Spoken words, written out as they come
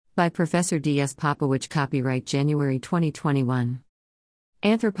By Professor D.S. Popowich, copyright January 2021.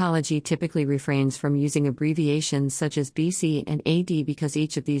 Anthropology typically refrains from using abbreviations such as BC and AD because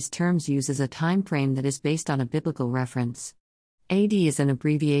each of these terms uses a time frame that is based on a biblical reference. AD is an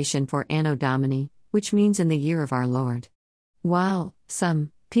abbreviation for Anno Domini, which means in the year of our Lord. While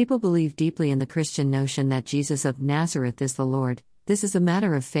some people believe deeply in the Christian notion that Jesus of Nazareth is the Lord, this is a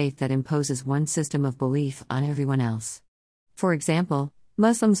matter of faith that imposes one system of belief on everyone else. For example,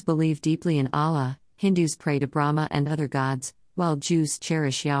 Muslims believe deeply in Allah, Hindus pray to Brahma and other gods, while Jews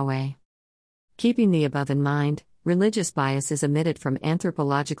cherish Yahweh. Keeping the above in mind, religious bias is omitted from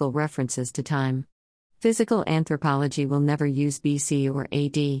anthropological references to time. Physical anthropology will never use BC or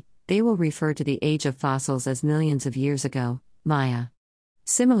AD, they will refer to the age of fossils as millions of years ago, Maya.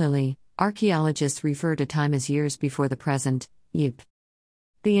 Similarly, archaeologists refer to time as years before the present, Yip.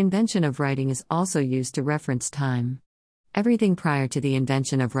 The invention of writing is also used to reference time. Everything prior to the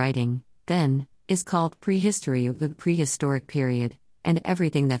invention of writing, then, is called prehistory or the prehistoric period, and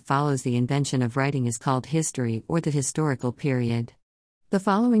everything that follows the invention of writing is called history or the historical period. The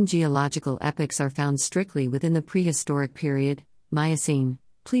following geological epochs are found strictly within the prehistoric period: Miocene,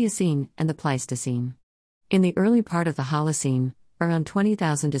 Pliocene, and the Pleistocene. In the early part of the Holocene, around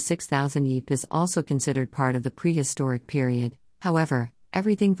 20,000 to 6,000 Yip is also considered part of the prehistoric period. However,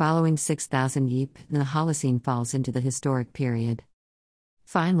 everything following 6,000 Yip in the Holocene falls into the historic period.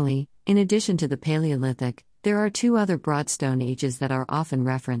 Finally, in addition to the Paleolithic, there are two other broad stone ages that are often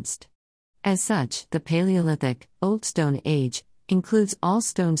referenced. As such, the Paleolithic, Old Stone Age, includes all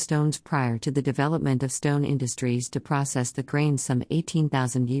stones prior to the development of stone industries to process the grain some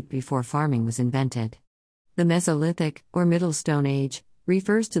 18,000 Yip before farming was invented. The Mesolithic, or Middle Stone Age,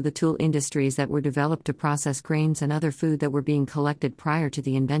 refers to the tool industries that were developed to process grains and other food that were being collected prior to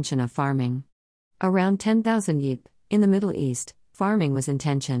the invention of farming. Around 10,000 Yip, in the Middle East, farming was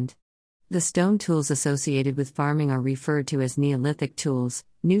intentioned. The stone tools associated with farming are referred to as Neolithic tools,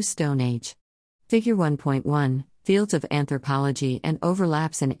 New Stone Age. Figure 1.1, Fields of Anthropology and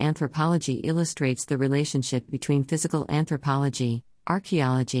Overlaps in Anthropology illustrates the relationship between physical anthropology,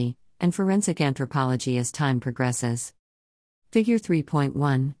 archaeology, and forensic anthropology as time progresses. Figure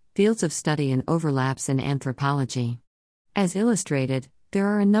 3.1, Fields of Study and Overlaps in Anthropology. As illustrated, there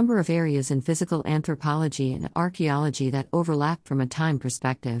are a number of areas in physical anthropology and archaeology that overlap from a time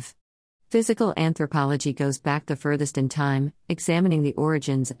perspective. Physical anthropology goes back the furthest in time, examining the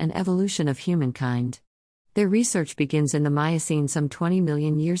origins and evolution of humankind. Their research begins in the Miocene some 20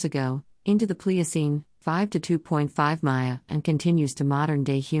 million years ago, into the Pliocene, 5 to 2.5 Maya, and continues to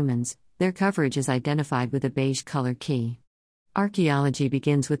modern-day humans. Their coverage is identified with a beige color key. Archaeology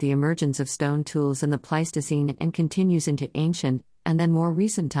begins with the emergence of stone tools in the Pleistocene and continues into ancient, and then more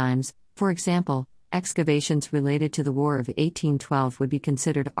recent times. For example, excavations related to the War of 1812 would be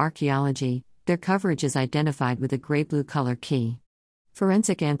considered archaeology. Their coverage is identified with a gray-blue color key.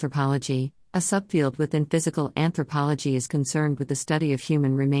 Forensic anthropology, a subfield within physical anthropology, is concerned with the study of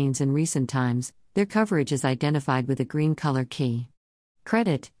human remains in recent times. Their coverage is identified with a green color key.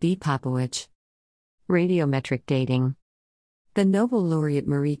 Credit: B. Popowich. Radiometric dating. The Nobel laureate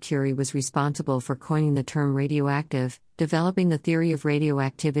Marie Curie was responsible for coining the term radioactive, developing the theory of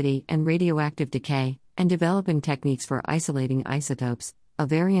radioactivity and radioactive decay, and developing techniques for isolating isotopes, a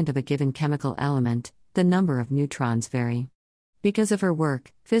variant of a given chemical element. The number of neutrons vary. Because of her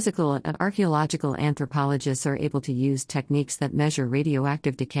work, physical and archaeological anthropologists are able to use techniques that measure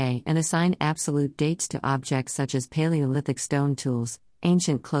radioactive decay and assign absolute dates to objects such as Paleolithic stone tools,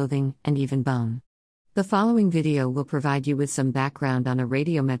 ancient clothing, and even bone. The following video will provide you with some background on a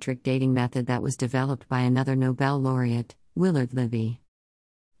radiometric dating method that was developed by another Nobel laureate, Willard Libby.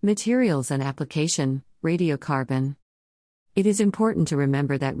 Materials and application: radiocarbon. It is important to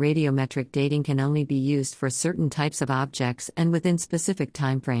remember that radiometric dating can only be used for certain types of objects and within specific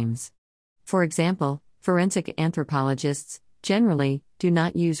timeframes. For example, forensic anthropologists, generally, do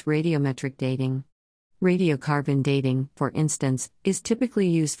not use radiometric dating. Radiocarbon dating, for instance, is typically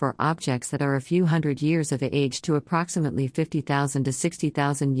used for objects that are a few hundred years of age to approximately 50,000 to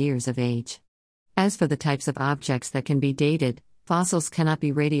 60,000 years of age. As for the types of objects that can be dated, fossils cannot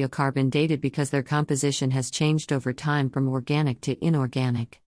be radiocarbon dated because their composition has changed over time from organic to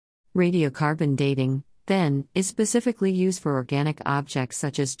inorganic. Radiocarbon dating, then, is specifically used for organic objects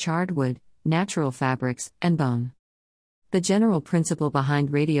such as charred wood, natural fabrics, and bone. The general principle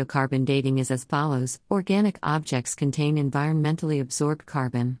behind radiocarbon dating is as follows: organic objects contain environmentally absorbed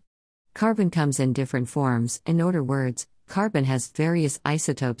carbon. Carbon comes in different forms. In other words, carbon has various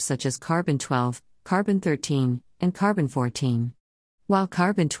isotopes such as carbon-12, carbon-13, and carbon-14. While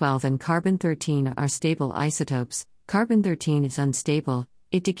carbon-12 and carbon-13 are stable isotopes, carbon-13 is unstable,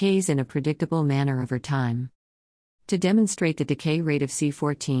 It decays in a predictable manner over time. To demonstrate the decay rate of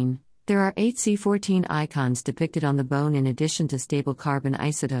C14, there are 8 C14 icons depicted on the bone in addition to stable carbon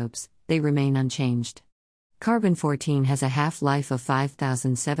isotopes. They remain unchanged. Carbon-14 has a half-life of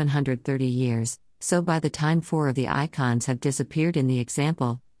 5,730 years, so by the time 4 of the icons have disappeared in the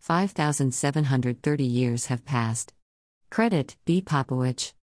example, 5,730 years have passed. Credit, B.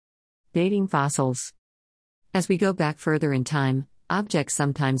 Popowich. Dating fossils. As we go back further in time, objects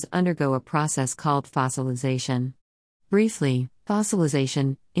sometimes undergo a process called fossilization. Briefly,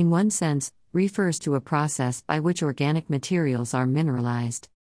 fossilization, in one sense, refers to a process by which organic materials are mineralized.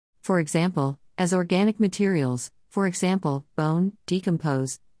 For example, as organic materials, for example, bone,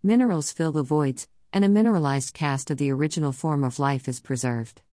 decompose, minerals fill the voids, and a mineralized cast of the original form of life is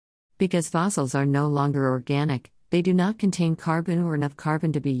preserved. Because fossils are no longer organic, they do not contain carbon or enough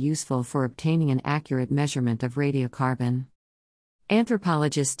carbon to be useful for obtaining an accurate measurement of radiocarbon.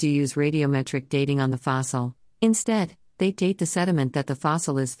 Anthropologists do use radiometric dating on the fossil. Instead, they date the sediment that the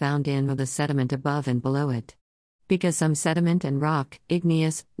fossil is found in or the sediment above and below it. Because some sediment and rock,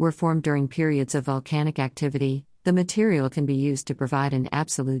 igneous, were formed during periods of volcanic activity, the material can be used to provide an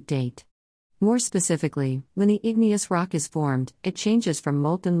absolute date. More specifically, when the igneous rock is formed, it changes from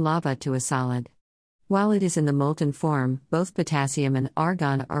molten lava to a solid. While it is in the molten form, both potassium and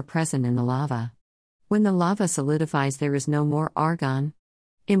argon are present in the lava. When the lava solidifies, there is no more argon.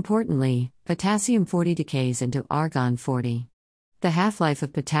 Importantly, potassium-40 decays into argon-40. The half-life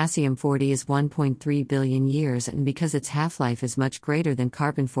of potassium-40 is 1.3 billion years, and because its half-life is much greater than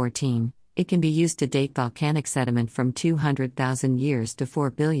carbon-14, it can be used to date volcanic sediment from 200,000 years to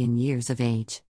 4 billion years of age.